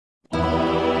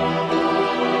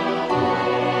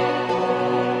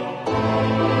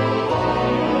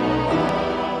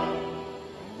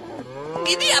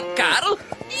Carl.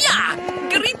 Yeah,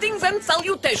 greetings and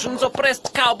salutations,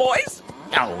 oppressed cowboys.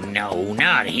 Oh, no,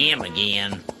 not him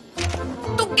again.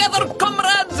 Together,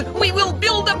 comrades, we will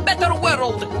build a better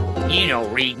world. You know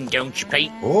reading, don't you,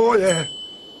 Pete? Oh, yeah.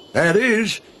 That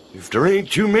is, if there ain't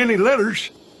too many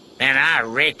letters. And I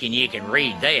reckon you can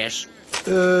read this.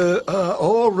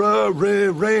 All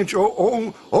ranch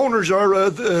owners are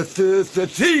the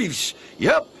thieves.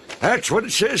 Yep, that's what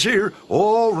it says here.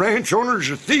 All ranch owners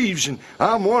are thieves, and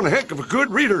I'm one heck of a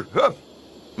good reader. Huh.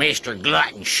 Mr.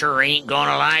 Glutton sure ain't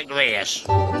gonna like this.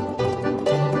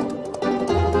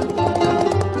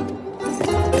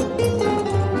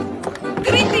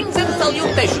 Greetings and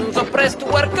salutations, oppressed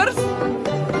workers.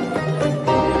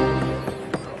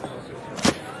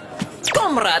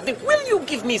 Comrade, will you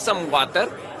give me some water?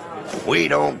 We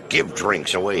don't give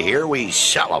drinks away here, we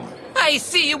sell them. I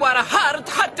see you are a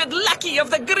hard-hearted lackey of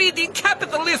the greedy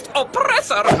capitalist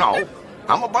oppressor. No,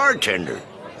 I'm a bartender.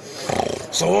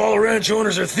 So all ranch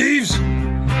owners are thieves?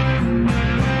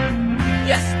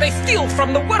 Yes, they steal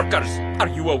from the workers. Are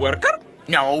you a worker?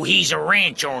 No, he's a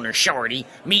ranch owner, Shorty.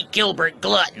 Meet Gilbert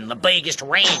Glutton, the biggest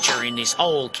rancher in this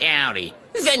whole county.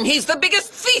 Then he's the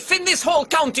biggest thief in this whole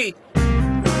county.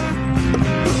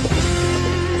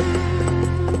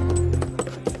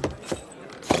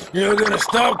 You're gonna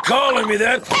stop calling me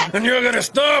that, and you're gonna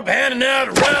stop handing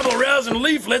out rabble-rousing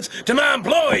leaflets to my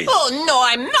employees! Oh, no,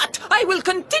 I'm not! I will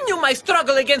continue my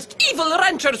struggle against evil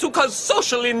ranchers who cause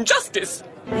social injustice.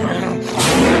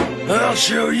 I'll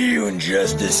show you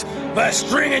injustice by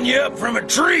stringing you up from a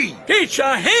tree! It's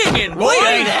a hanging, boy! We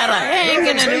ain't had a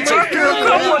hanging and it's a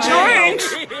couple of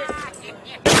drinks!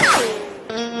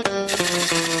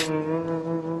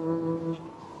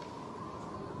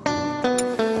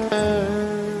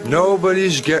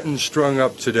 Nobody's getting strung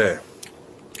up today.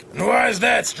 And why is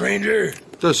that, stranger?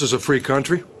 This is a free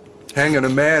country. Hanging a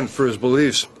man for his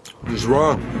beliefs is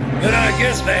wrong. Then I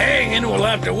guess the hanging will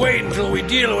have to wait until we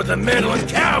deal with the meddling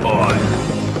cowboy.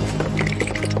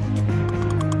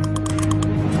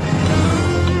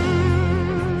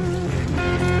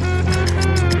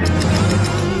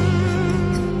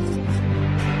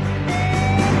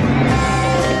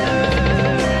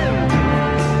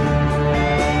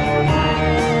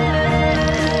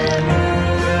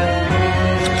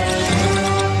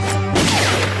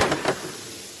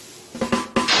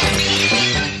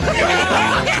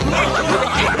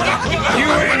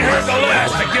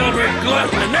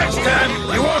 The next time,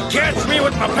 you won't catch me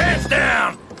with my pants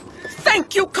down!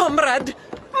 Thank you, comrade!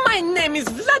 My name is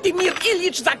Vladimir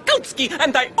Ilyich Zakutsky,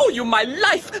 and I owe you my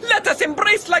life! Let us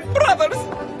embrace like brothers!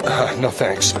 No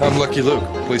thanks. I'm Lucky Luke.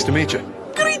 Pleased to meet you.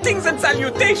 Greetings and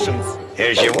salutations!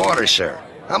 Here's your water, sir.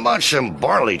 How about some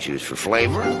barley juice for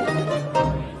flavor?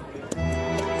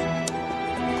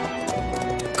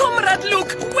 Comrade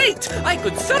Luke, wait! I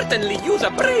could certainly use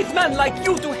a brave man like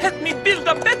you to help me build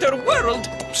a better world!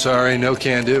 Sorry, no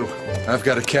can do. I've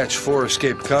got to catch 4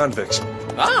 escaped convicts.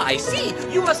 Ah, I see.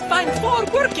 You must find 4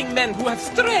 working men who have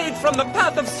strayed from the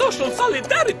path of social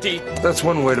solidarity. That's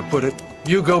one way to put it.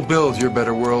 You go build your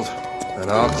better world,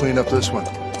 and I'll clean up this one.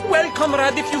 Well,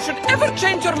 comrade, if you should ever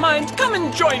change your mind, come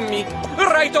and join me.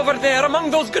 Right over there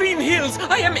among those green hills,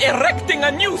 I am erecting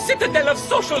a new citadel of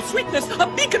social sweetness, a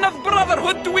beacon of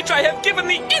brotherhood to which I have given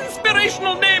the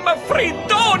inspirational name of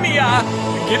Fredonia.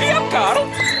 Giddy up, Carl.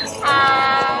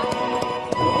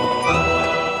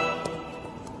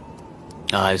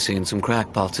 I've seen some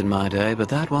crackpots in my day, but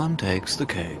that one takes the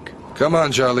cake. Come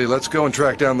on, Charlie, let's go and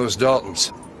track down those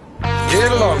Daltons.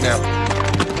 Get along now.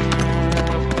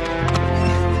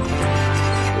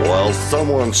 Well,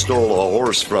 someone stole a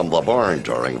horse from the barn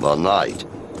during the night.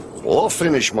 I'll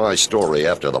finish my story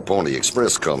after the Pony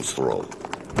Express comes through.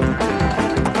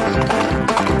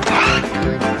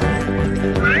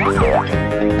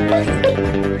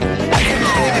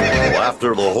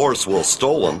 After the horse was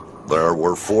stolen, there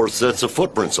were 4 sets of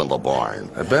footprints in the barn.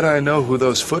 I bet I know who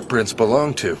those footprints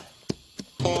belong to.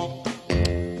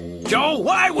 Joe,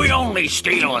 why we only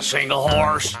steal a single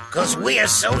horse? 'Cause we're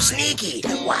so sneaky.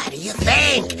 Why do you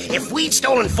think? If we'd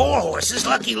stolen 4 horses,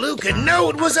 Lucky Luke would know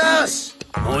it was us.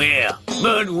 Oh, yeah.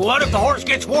 But what if the horse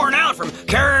gets worn out from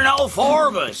carrying all 4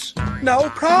 of us? No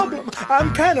problem.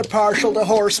 I'm kind of partial to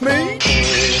horse meat.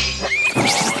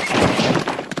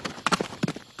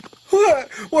 What?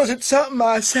 Was it something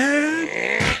I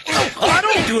said? Oh,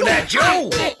 don't do that, Joe!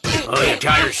 Oh, you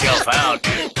tire yourself out.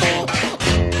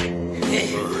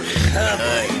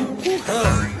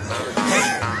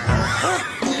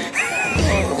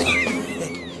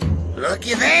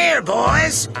 Looky there,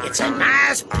 boys. It's a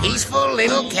nice, peaceful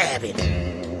little cabin.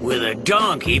 With a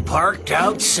donkey parked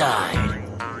outside.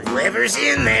 Whoever's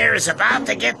in there is about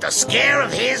to get the scare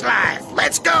of his life.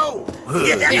 Let's go!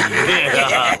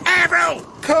 Avro!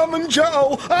 Coming,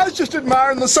 Joe. I was just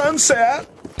admiring the sunset.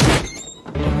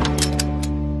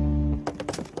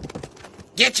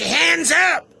 Get your hands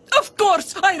up! Of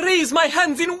course, I raise my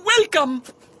hands in welcome.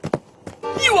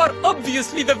 You are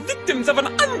obviously the victims of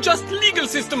an unjust legal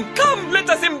system. Come, let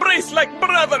us embrace like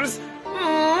brothers.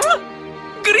 Mwah!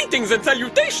 Greetings and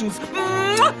salutations.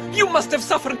 Mwah! You must have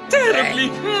suffered terribly.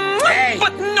 Hey.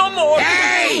 But no more.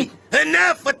 Hey!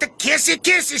 Enough with the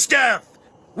kissy-kissy stuff!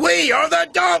 We are the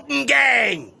Dalton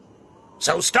gang!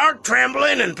 So start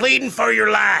trembling and pleading for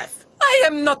your life. I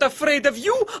am not afraid of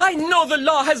you. I know the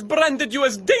law has branded you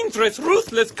as dangerous,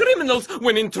 ruthless criminals,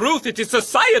 when in truth it is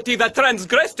society that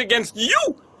transgressed against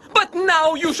you. But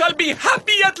now you shall be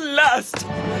happy at last.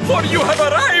 For you have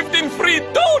arrived in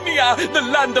Fredonia, the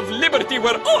land of liberty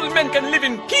where all men can live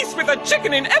in peace with a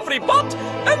chicken in every pot,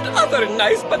 and other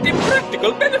nice but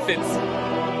impractical benefits.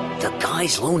 The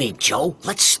guy's loony, Joe.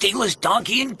 Let's steal his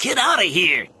donkey and get out of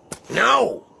here.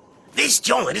 No! This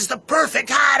joint is the perfect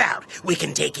hideout. We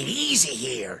can take it easy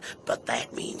here, but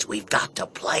that means we've got to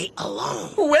play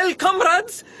alone. Well,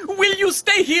 comrades, will you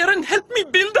stay here and help me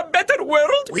build a better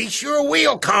world? We sure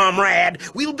will, comrade.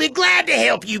 We'll be glad to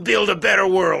help you build a better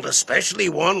world, especially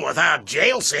one without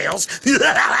jail cells.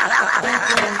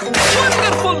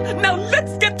 Wonderful! Now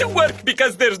let's get to work,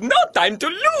 because there's no time to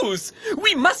lose.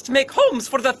 We must make homes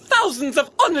for the thousands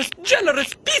of honest,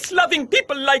 generous, peace-loving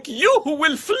people like you who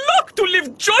will flock to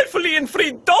live joyfully in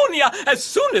Fredonia as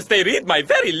soon as they read my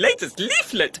very latest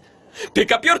leaflet.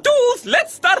 Pick up your tools.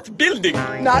 Let's start building.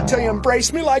 Not till you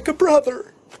embrace me like a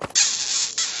brother.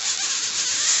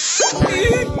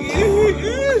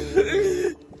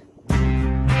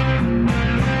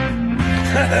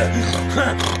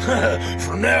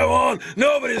 From now on,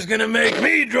 nobody's gonna make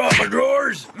me drop my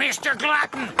drawers. Mr.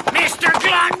 Glutton! Mr.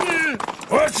 Glutton!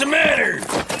 What's the matter?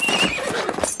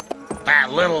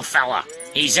 That little fella.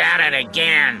 He's at it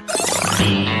again.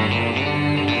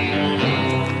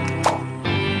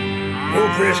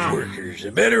 Oppressed workers,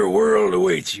 a better world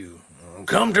awaits you.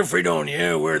 Come to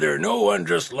Fredonia, where there are no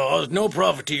unjust laws, no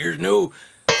profiteers, no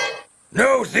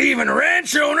thieving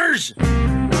ranch owners.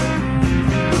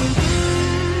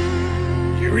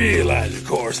 You realize, of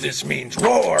course, this means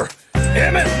war.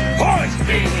 Emmett, hoist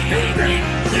me!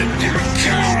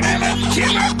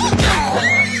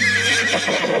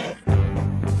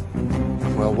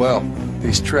 Well,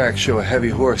 these tracks show a heavy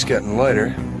horse getting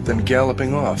lighter, then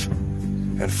galloping off.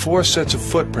 And 4 sets of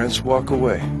footprints walk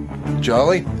away.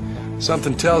 Jolly,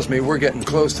 something tells me we're getting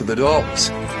close to the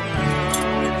Daltons.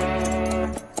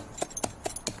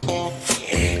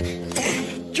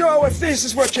 Joe, if this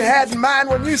is what you had in mind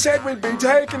when you said we'd be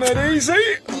taking it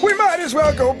easy, we might as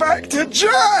well go back to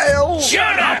jail!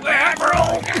 Shut up,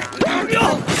 Avro!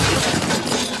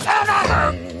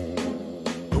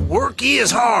 The work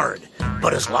is hard,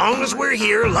 but as long as we're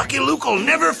here, Lucky Luke will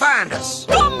never find us.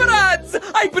 Comrades,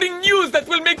 I bring news that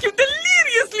will make you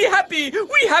deliriously happy.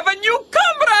 We have a new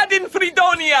comrade in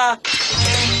Fredonia.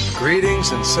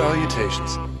 Greetings and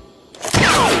salutations.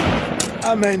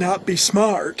 I may not be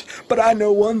smart, but I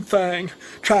know one thing.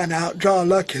 Trying to outdraw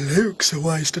Lucky Luke's a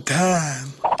waste of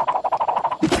time.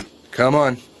 Come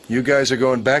on, you guys are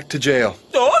going back to jail.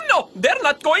 Oh, no, they're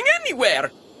not going anywhere.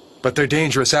 But they're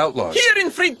dangerous outlaws. Here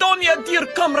in Fredonia, dear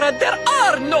comrade, there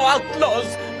are no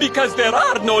outlaws, because there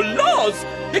are no laws,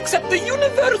 except the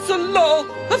universal law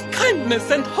of kindness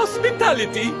and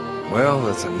hospitality. Well,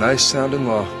 that's a nice sounding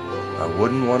law. I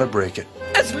wouldn't want to break it.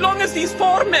 As long as these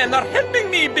 4 men are helping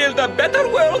me build a better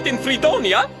world in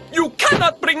Fredonia, you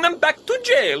cannot bring them back to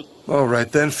jail. All right,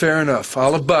 then, fair enough.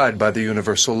 I'll abide by the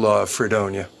universal law of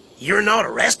Fredonia. You're not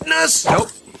arresting us?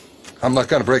 Nope. I'm not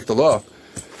going to break the law.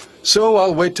 So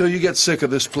I'll wait till you get sick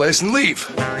of this place and leave.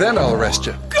 Then I'll arrest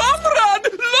you.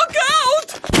 Comrade, look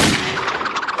out!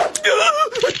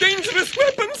 A dangerous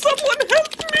weapon! Someone help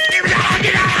me!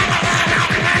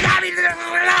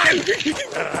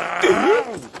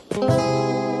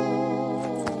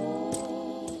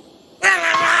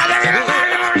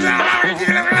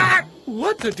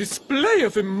 What a display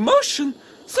of emotion!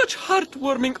 Such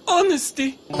heartwarming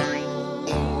honesty!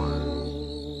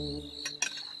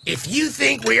 If you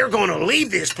think we are going to leave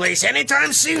this place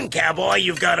anytime soon, cowboy,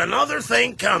 you've got another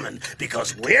thing coming,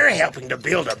 because we're helping to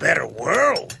build a better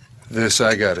world. This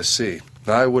I gotta see.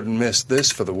 I wouldn't miss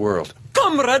this for the world.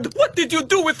 Comrade, what did you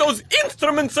do with those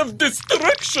instruments of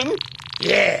destruction?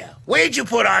 Yeah, where'd you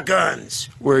put our guns?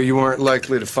 Where you weren't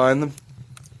likely to find them.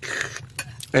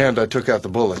 And I took out the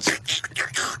bullets.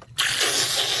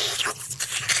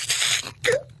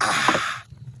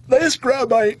 This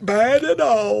grub ain't bad at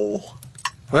all.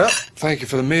 Well, thank you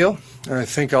for the meal. I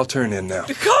think I'll turn in now.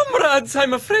 Comrades,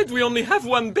 I'm afraid we only have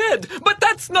one bed, but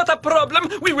that's not a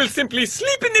problem. We will simply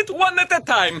sleep in it one at a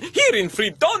time. Here in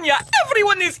Fredonia,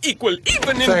 everyone is equal,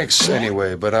 even in... Thanks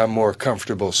anyway, but I'm more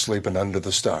comfortable sleeping under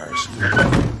the stars.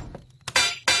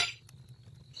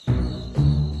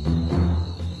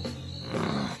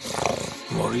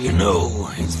 What do you know?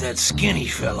 It's that skinny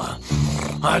fella.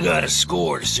 I got a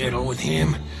score to settle with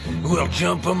him. We'll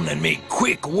jump him and make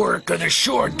quick work of the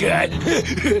short guy.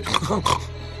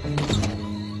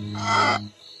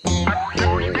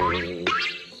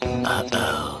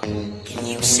 Uh-oh. Can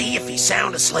you see if he's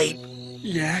sound asleep?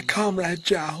 Yeah, Comrade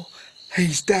Joe.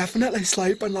 He's definitely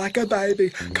sleeping like a baby,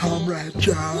 Comrade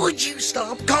Joe. Would you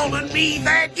stop calling me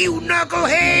that, you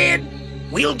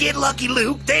knucklehead? We'll get Lucky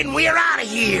Luke, then we're out of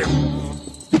here.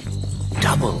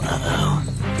 Double uh-oh.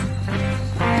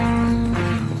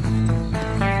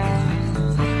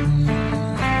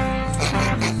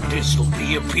 This'll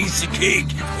be a piece of cake.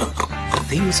 The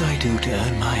things I do to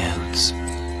earn my oats.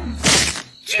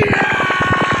 You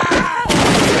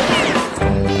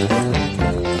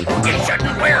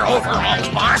shouldn't wear overalls,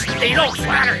 boss. They don't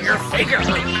flatter your figure.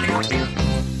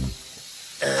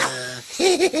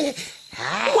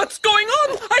 What's going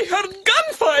on? I heard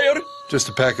gunfire! Just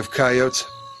a pack of coyotes.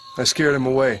 I scared them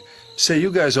away. Say,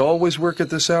 you guys always work at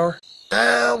this hour?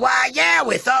 Why, yeah,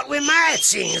 we thought we might,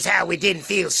 seeing as how we didn't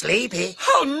feel sleepy.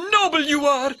 How noble you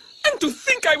are! And to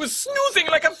think I was snoozing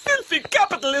like a filthy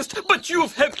capitalist, but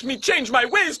you've helped me change my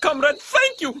ways, comrade.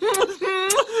 Thank you!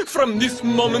 From this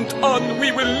moment on,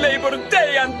 we will labor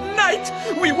day and night.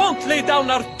 We won't lay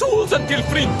down our tools until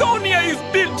Fredonia is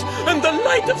built, and the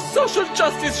light of social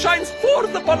justice shines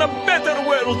forth upon a better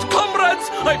world. Comrades,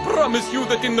 I promise you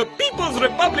that in the People's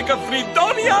Republic of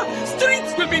Fredonia,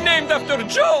 streets will be named after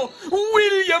Joe,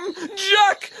 William,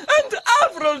 Jack, and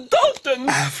Avril Dalton.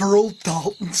 Avril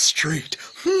Dalton Street.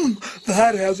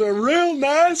 That has a real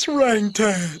nice ring to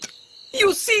it.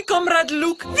 You see, Comrade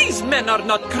Luke, these men are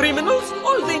not criminals.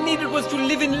 All they needed was to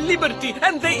live in liberty,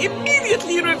 and they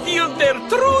immediately revealed their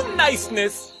true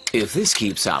niceness. If this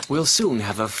keeps up, we'll soon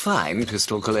have a fine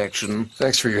pistol collection.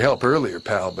 Thanks for your help earlier,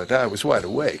 pal, but I was wide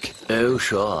awake. Oh,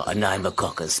 sure, and I'm a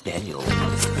Cocker Spaniel.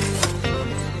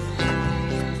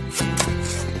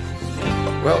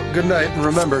 Well, good night, and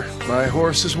remember, my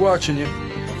horse is watching you.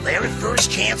 The very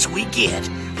first chance we get,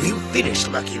 we'll finish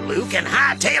Lucky Luke and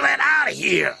hightail it out of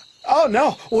here. Oh,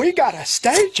 no, we gotta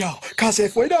stay, Joe, because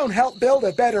if we don't help build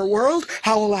a better world,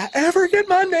 how will I ever get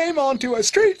my name onto a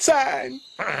street sign?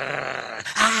 I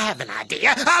have an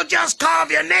idea. I'll just carve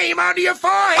your name onto your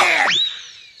forehead.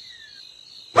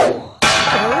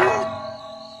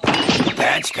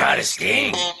 That's gotta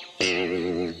sting.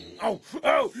 Oh,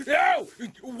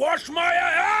 wash my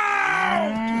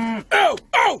eye. Oh.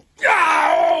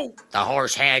 The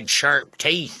horse had sharp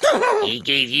teeth. He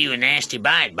gave you a nasty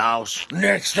bite, boss.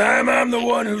 Next time I'm the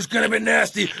one who's gonna be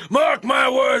nasty. Mark my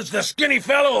words, the skinny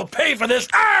fellow will pay for this.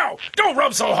 Ow! Don't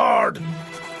rub so hard.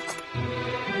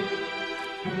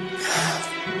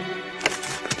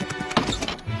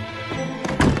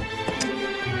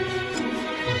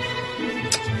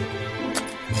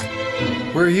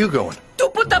 Where are you going? To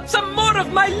put up some more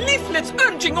of my leaflets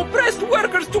urging oppressed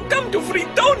workers to come to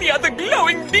Fredonia, the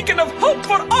glowing beacon of hope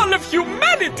for all of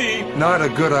humanity! Not a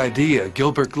good idea.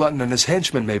 Gilbert Glutton and his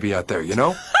henchmen may be out there, you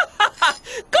know?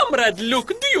 Comrade Luke,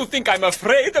 do you think I'm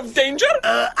afraid of danger?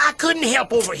 I couldn't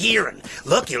help overhearing.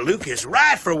 Lucky Luke is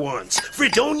right for once.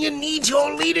 Fredonia needs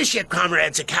your leadership,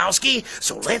 Comrade Zukowski.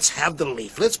 So let's have the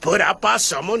leaflets put up by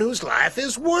someone whose life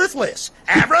is worthless.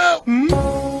 Avril?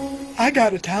 I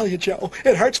gotta tell you, Joe,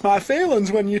 it hurts my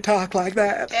feelings when you talk like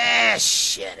that.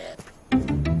 Shut up.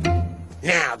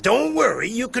 Now, don't worry,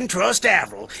 you can trust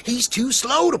Avril. He's too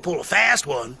slow to pull a fast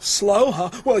one. Slow, huh?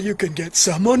 Well, you can get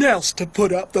someone else to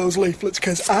put up those leaflets,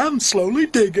 because I'm slowly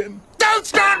digging. Don't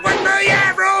start with me,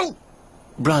 Avril!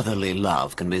 Brotherly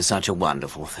love can be such a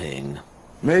wonderful thing.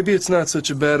 Maybe it's not such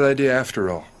a bad idea after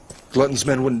all. Glutton's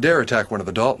men wouldn't dare attack one of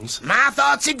the Daltons. My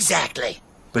thoughts exactly.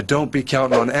 But don't be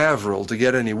counting on Avril to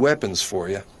get any weapons for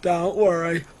you. Don't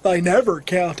worry, they never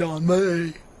count on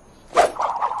me.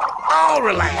 Oh,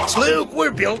 relax, Luke.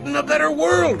 We're building a better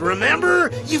world,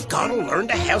 remember? You've got to learn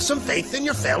to have some faith in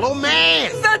your fellow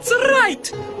man. That's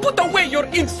right! Put away your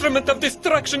instrument of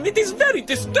destruction. It is very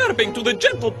disturbing to the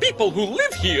gentle people who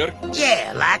live here.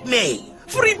 Yeah, like me.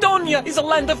 Fredonia is a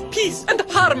land of peace and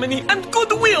harmony and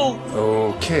goodwill.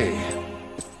 Okay.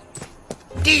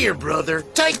 Dear brother,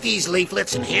 take these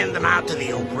leaflets and hand them out to the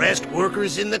oppressed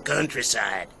workers in the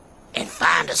countryside. and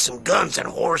find us some guns and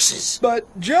horses. But,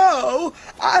 Joe,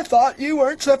 I thought you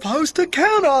weren't supposed to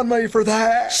count on me for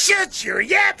that. Shut your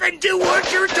yap and do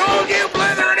what you're told, you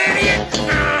blithering idiot!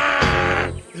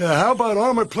 Yeah, how about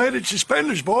armor-plated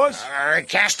suspenders, boys?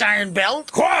 Cast iron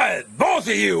belt? Quiet, both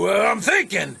of you. I'm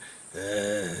thinking.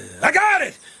 I got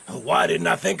it. Why didn't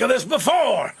I think of this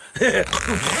before?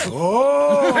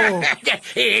 Oh!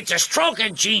 It's a stroke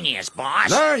of genius, boss.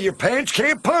 Now your pants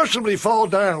can't possibly fall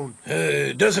down.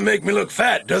 It doesn't make me look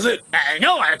fat, does it?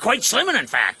 No, quite slimming, in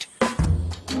fact.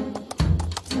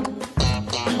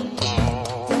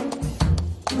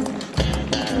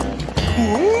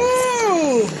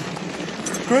 Whoa!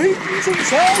 Greetings and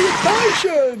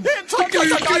salutations!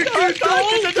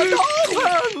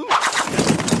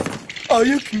 Oh,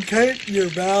 you can keep your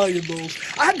valuables.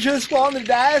 I just wanted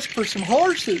to ask for some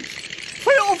horses.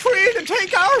 Feel free to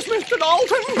take ours, Mr.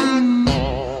 Dalton.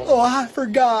 Oh, I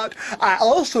forgot. I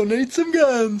also need some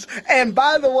guns. And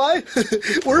by the way,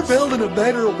 we're building a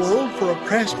better world for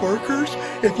oppressed workers.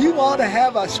 If you want to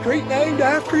have a street named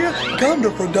after you, come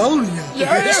to Fredonia.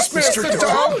 Yes, Mr.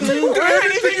 Dalton.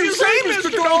 Anything you say,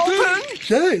 Mr. Dalton.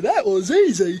 Say, that was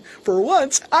easy. For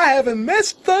once, I haven't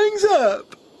messed things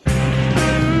up.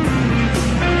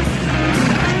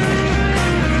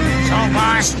 So,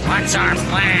 boss, what's our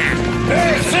plan?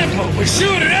 Very simple. We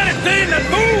shoot at anything that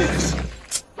moves.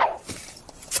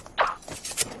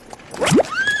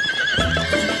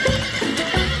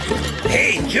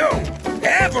 Hey, Joe.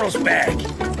 Avril's back.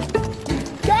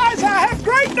 Guys, I have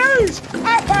great news.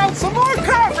 I found some more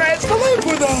comrades to live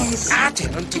with us. I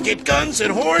tell him to get guns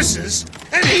and horses,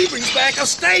 and he brings back a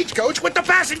stagecoach with the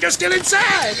passengers still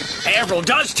inside. Avril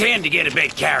does tend to get a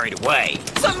bit carried away.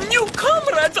 Some new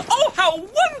comrades! Oh, how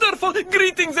wonderful!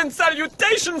 Greetings and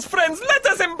salutations, friends! Let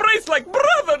us embrace like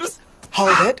brothers!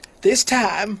 Hold it. This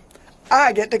time,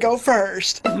 I get to go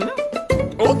first.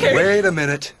 Okay. Wait a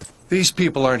minute. These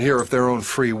people aren't here of their own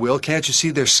free will. Can't you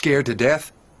see they're scared to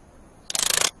death?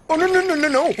 Oh,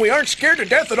 no. We aren't scared to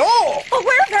death at all. Well,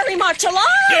 we're very much alive.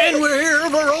 And we're here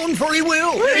of our own free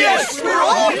will. Yes, we're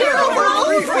all here of our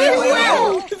own free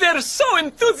will. They're so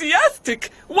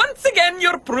enthusiastic. Once again,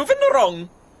 you're proven wrong.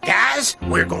 Guys,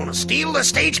 we're gonna steal the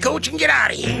stagecoach and get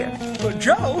out of here. But,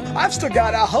 Joe, I've still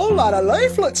got a whole lot of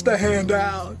leaflets to hand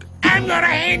out. I'm gonna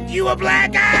hand you a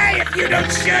black eye if you don't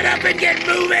shut up and get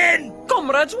moving.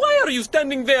 Comrades, why are you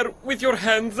standing there with your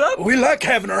hands up? We like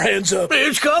having our hands up.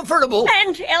 It's comfortable.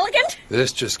 And elegant.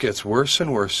 This just gets worse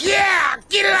and worse. Yeah,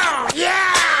 get it on,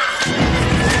 yeah!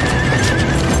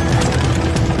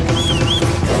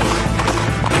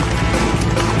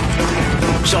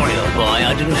 Sorry, old boy,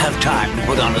 I didn't have time to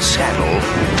put on a saddle.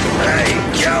 Hey,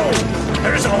 Joe,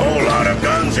 there's a whole lot of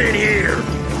guns in here.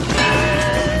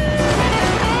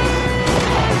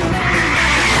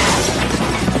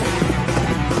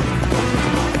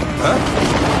 Huh?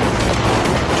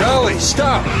 Jolly,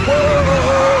 stop!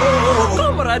 Whoa!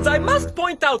 Comrades, I must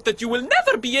point out that you will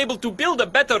never be able to build a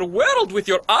better world with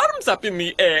your arms up in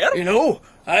the air. You know,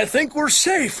 I think we're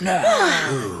safe now.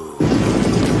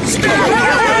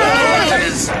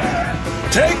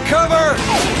 Take cover!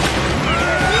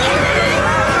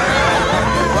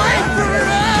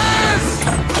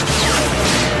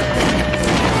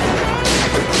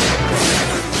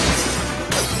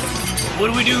 What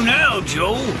do we do now,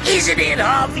 Joe? Isn't it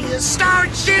obvious?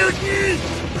 Start shooting!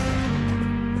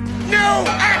 No!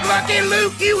 Act lucky,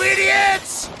 Luke, you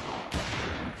idiots!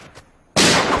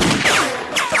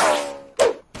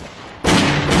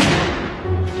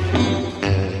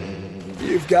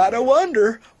 You've got to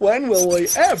wonder, when will we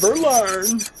ever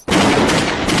learn?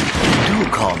 Do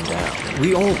calm down.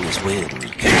 We always win.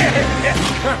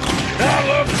 I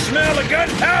love the smell of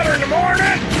gunpowder in the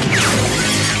morning!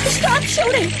 Stop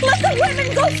shooting! Let the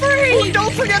women go free! Oh,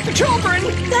 don't forget the children!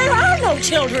 There are no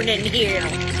children in here!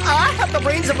 I have the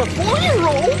brains of a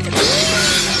 4-year-old!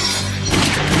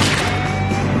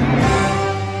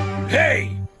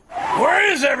 Hey!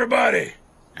 Where is everybody?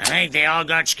 I think they all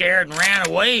got scared and ran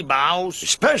away, boss.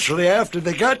 Especially after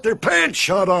they got their pants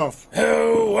shot off.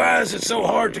 Oh, why is it so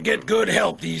hard to get good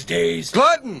help these days?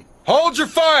 Glutton, hold your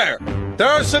fire! There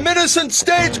are some innocent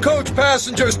stagecoach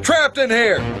passengers trapped in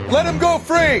here. Let them go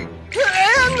free.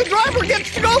 And the driver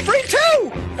gets to go free,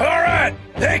 too! All right,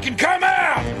 they can come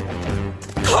out!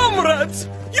 Comrades!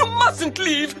 You mustn't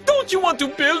leave! Don't you want to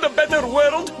build a better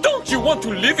world? Don't you want to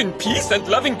live in peace and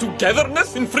loving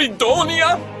togetherness in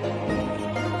Fredonia?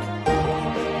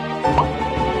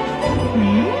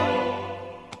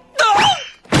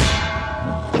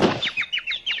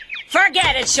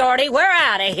 Forget it, Shorty. We're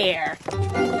out of here.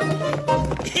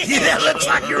 That looks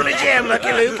like you're in a jam,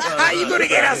 Lucky Luke. How you gonna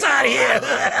get us out of here?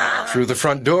 Through the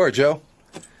front door, Joe.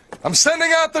 I'm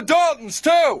sending out the Daltons,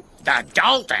 too! The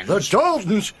Daltons? The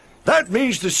Daltons? That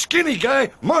means the skinny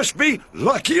guy must be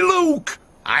Lucky Luke.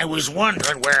 I was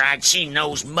wondering where I'd seen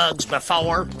those mugs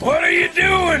before. What are you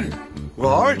doing?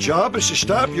 Well, our job is to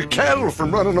stop your cattle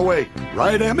from running away.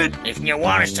 Right, Emmett? If you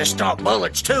want us to stop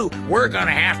bullets, too, we're gonna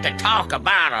have to talk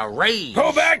about a raid.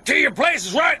 Go back to your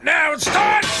places right now and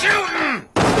start shooting!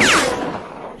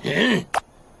 Huh?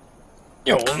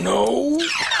 Oh, no.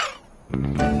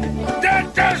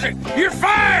 That does it! You're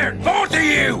fired, both of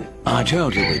you! I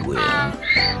told you we'd win.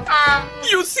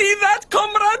 You see that,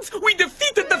 comrades? We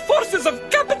defeated the forces of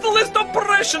capitalist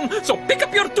oppression. So pick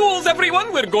up your tools,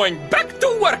 everyone. We're going back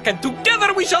to work, and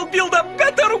together we shall build a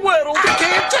better world. I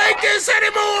can't take this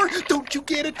anymore! Don't you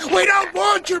get it? We don't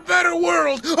want your better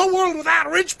world! A world without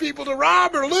rich people to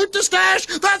rob or loot the stash!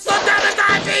 That's the dumbest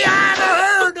idea I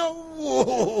ever heard!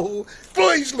 Oh,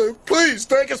 please, Luke, please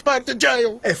take us back to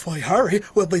jail. If we hurry,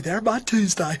 we'll be there by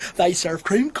Tuesday. They serve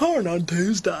creamed corn on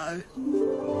Tuesday.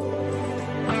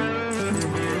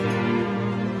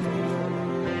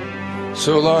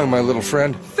 So long, my little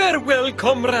friend. Farewell,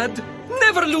 comrade.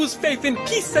 Never lose faith in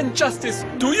peace and justice.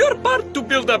 Do your part to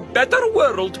build a better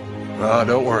world. Ah,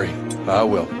 don't worry. I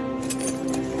will.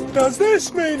 Does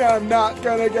this mean I'm not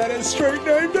gonna get a street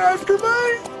named after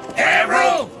me?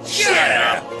 Harold, shut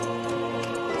up!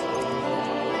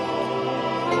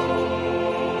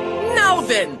 Now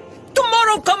then,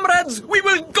 tomorrow, comrades, we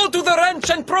will go to the ranch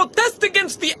and protest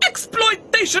against the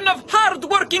exploitation of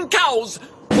hard-working cows.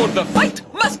 For the fight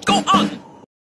must go on.